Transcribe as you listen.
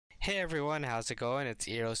Hey everyone, how's it going? It's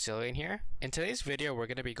Cillian here. In today's video, we're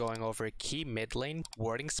going to be going over key mid lane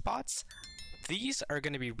warding spots. These are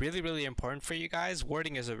going to be really important for you guys.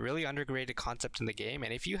 Warding is a really underrated concept in the game,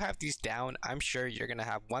 and if you have these down, I'm sure you're going to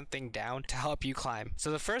have one thing down to help you climb.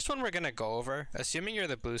 So the first one we're going to go over, assuming you're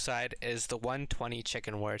the blue side, is the 120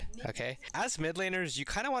 chicken ward, okay? As mid laners, you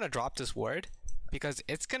kind of want to drop this ward because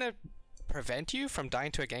it's going to prevent you from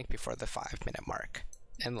dying to a gank before the 5-minute mark.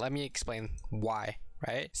 And let me explain why.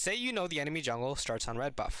 Right? Say you know the enemy jungle starts on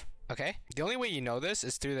red buff. Okay? The only way you know this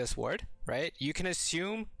is through this ward, right? You can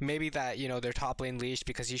assume maybe that, you know, they're top lane leashed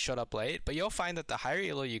because he showed up late, but you'll find that the higher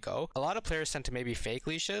elo you go, a lot of players tend to maybe fake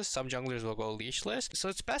leashes. Some junglers will go leashless. So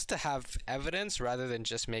it's best to have evidence rather than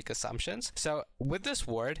just make assumptions. So with this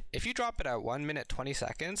ward, if you drop it at 1 minute 20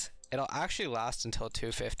 seconds, it'll actually last until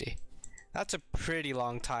 250. That's a pretty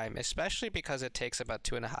long time, especially because it takes about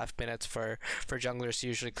 2.5 minutes for junglers to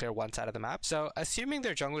usually clear one side of the map. So assuming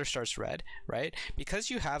their jungler starts red, right? Because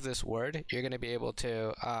you have this ward, you're going to be able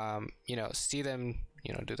to, you know, see them,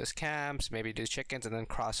 you know, do this camps, maybe do chickens and then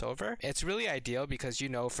cross over. It's really ideal because you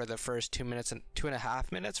know for the first 2 minutes and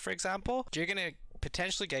 2.5 minutes, for example, you're going to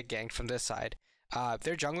potentially get ganked from this side.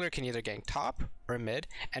 Their jungler can either gank top or mid,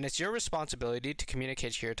 and it's your responsibility to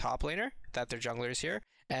communicate to your top laner that their jungler is here.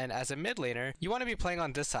 And as a mid laner, you want to be playing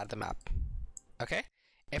on this side of the map. Okay?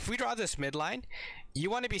 If we draw this mid line, you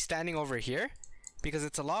want to be standing over here because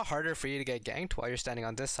it's a lot harder for you to get ganked while you're standing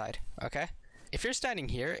on this side. Okay? If you're standing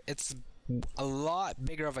here, it's a lot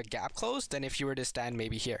bigger of a gap close than if you were to stand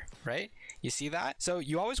maybe here, right? You see that? So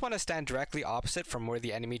you always want to stand directly opposite from where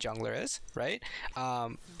the enemy jungler is, right?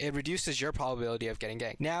 It reduces your probability of getting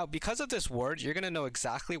ganked. Now, because of this ward, you're going to know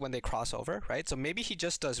exactly when they cross over, right? So maybe he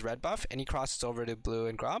just does red buff and he crosses over to blue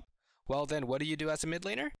and gromp. Well, then what do you do as a mid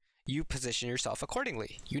laner? You position yourself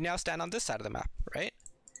accordingly. You now stand on this side of the map, right?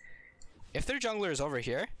 If their jungler is over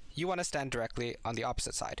here, you want to stand directly on the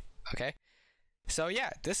opposite side, okay? So yeah,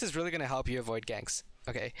 this is really going to help you avoid ganks.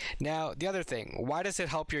 Okay, now the other thing, why does it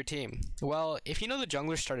help your team? Well, if you know the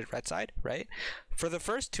jungler started red side, right? For the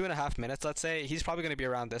first 2.5 minutes, let's say, he's probably going to be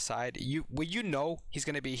around this side. You know he's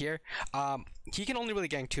going to be here. He can only really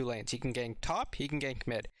gank 2 lanes. He can gank top, he can gank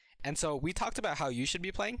mid. And so we talked about how you should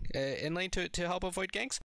be playing in lane to help avoid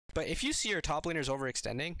ganks. But if you see your top laners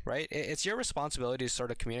overextending, right, it's your responsibility to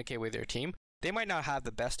sort of communicate with your team. They might not have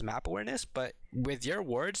the best map awareness, but with your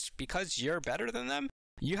wards, because you're better than them,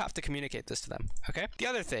 you have to communicate this to them, okay? The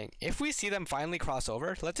other thing, if we see them finally cross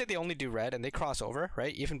over, let's say they only do red and they cross over,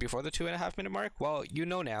 right, even before the 2.5 minute mark, well, you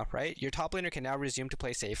know now, right? Your top laner can now resume to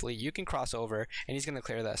play safely, you can cross over, and he's going to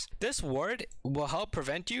clear this. This ward will help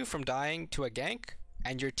prevent you from dying to a gank,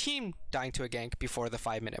 and your team dying to a gank before the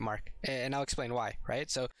 5-minute mark. And I'll explain why, right?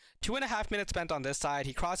 So 2.5 minutes spent on this side,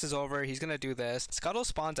 he crosses over, he's gonna do this. Scuttle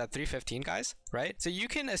spawns at 3:15, guys, right? So you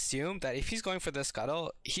can assume that if he's going for the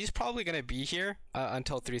scuttle, he's probably gonna be here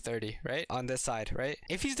until 3:30, right? On this side, right?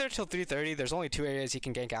 If he's there till 3:30, there's only 2 areas he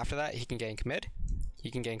can gank after that. He can gank mid, he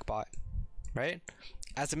can gank bot, right?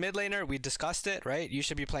 As a mid laner, we discussed it, right? You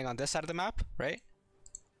should be playing on this side of the map, right?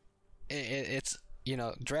 It's, you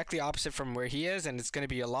know, directly opposite from where he is, and it's going to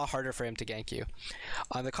be a lot harder for him to gank you.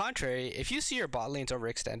 On the contrary, if you see your bot lane's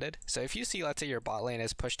overextended, so if you see, let's say your bot lane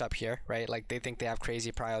is pushed up here, right, like they think they have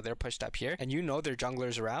crazy prio, they're pushed up here, and you know their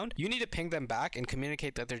jungler's around, you need to ping them back and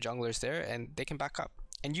communicate that their jungler's there and they can back up.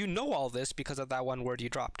 And you know all this because of that one word you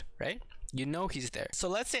dropped, right? You know he's there. So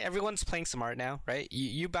let's say everyone's playing smart now, right?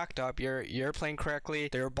 You backed up, you're playing correctly,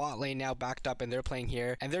 their bot lane now backed up and they're playing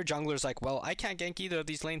here, and their jungler's like, well, I can't gank either of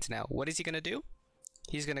these lanes now. What is he going to do?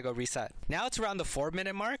 He's going to go reset. Now it's around the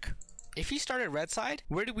 4-minute mark. If he started red side,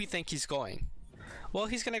 where do we think he's going? Well,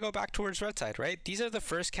 he's going to go back towards red side, right? These are the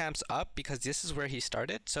first camps up because this is where he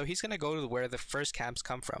started. So he's going to go to where the first camps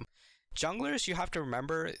come from. Junglers, you have to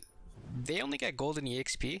remember, they only get golden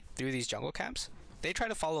EXP through these jungle camps. They try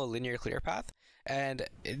to follow a linear clear path. And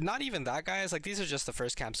not even that, guys, like these are just the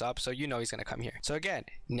first camps up, so you know he's going to come here. So again,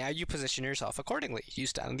 now you position yourself accordingly. You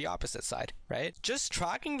stand on the opposite side, right? Just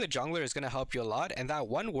tracking the jungler is going to help you a lot, and that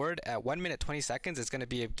one ward at 1 minute 20 seconds is going to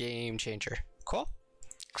be a game changer. Cool?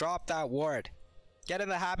 Drop that ward. Get in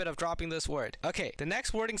the habit of dropping this ward. Okay, the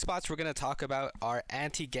next warding spots we're going to talk about are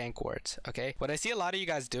anti-gank wards, okay? What I see a lot of you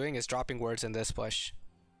guys doing is dropping wards in this push.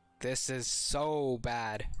 This is so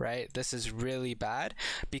bad, right? This is really bad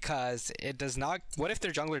because it does not, what if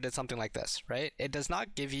their jungler did something like this, right? It does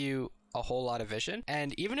not give you a whole lot of vision.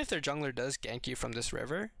 And even if their jungler does gank you from this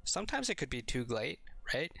river, sometimes it could be too late,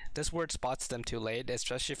 right? This word spots them too late,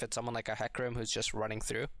 especially if it's someone like a Hecarim who's just running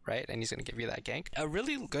through, right? And he's going to give you that gank. A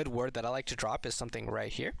really good word that I like to drop is something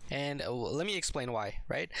right here. And let me explain why,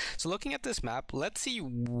 right? So looking at this map, let's see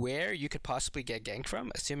where you could possibly get ganked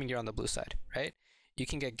from, assuming you're on the blue side, right? You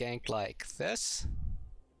can get ganked like this,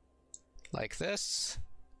 like this,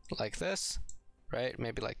 like this, right?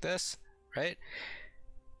 Maybe like this, right?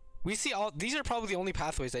 We see all these are probably the only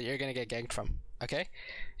pathways that you're going to get ganked from. Okay,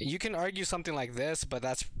 you can argue something like this, but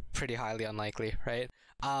that's pretty highly unlikely, right?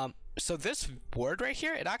 So this word right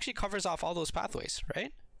here, it actually covers off all those pathways,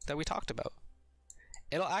 right, that we talked about.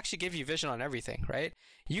 It'll actually give you vision on everything, right?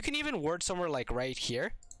 You can even word somewhere like right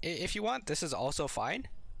here if you want. This is also fine.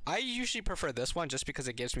 I usually prefer this one just because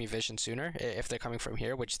it gives me vision sooner if they're coming from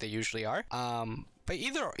here, which they usually are. But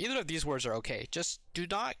either of these words are okay. Just do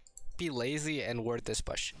not be lazy and word this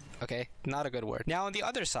bush. Okay, not a good word. Now on the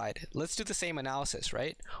other side, let's do the same analysis,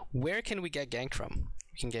 right? Where can we get ganked from?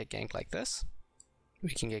 We can get ganked like this. We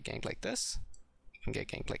can get ganked like this. We can get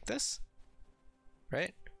ganked like this,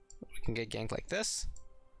 right? We can get ganked like this.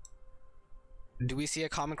 Do we see a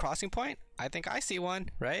common crossing point? I think I see one,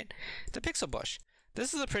 right? The pixel bush.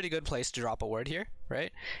 This is a pretty good place to drop a word here,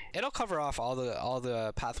 right? It'll cover off all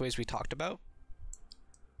the pathways we talked about,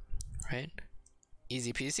 right?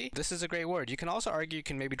 Easy peasy. This is a great word. You can also argue you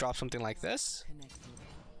can maybe drop something like this.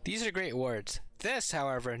 These are great words. This,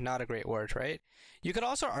 however, not a great word, right? You could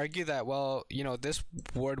also argue that, well, you know, this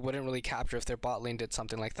word wouldn't really capture if their bot lane did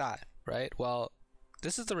something like that, right? Well,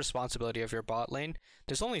 this is the responsibility of your bot lane.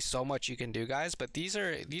 There's only so much you can do, guys, but these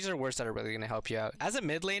are words that are really going to help you out. As a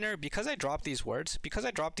mid laner, because I dropped these words, because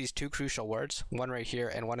I dropped these two crucial words, one right here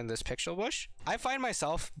and one in this pixel bush, I find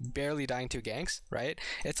myself barely dying to ganks, right?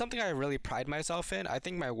 It's something I really pride myself in. I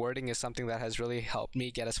think my wording is something that has really helped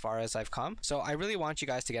me get as far as I've come. So I really want you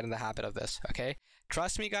guys to get in the habit of this, okay?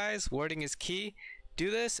 Trust me, guys, wording is key. Do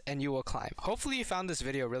this and you will climb. Hopefully you found this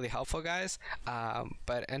video really helpful, guys.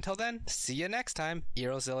 But until then, see you next time.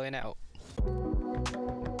 Eurozillion out.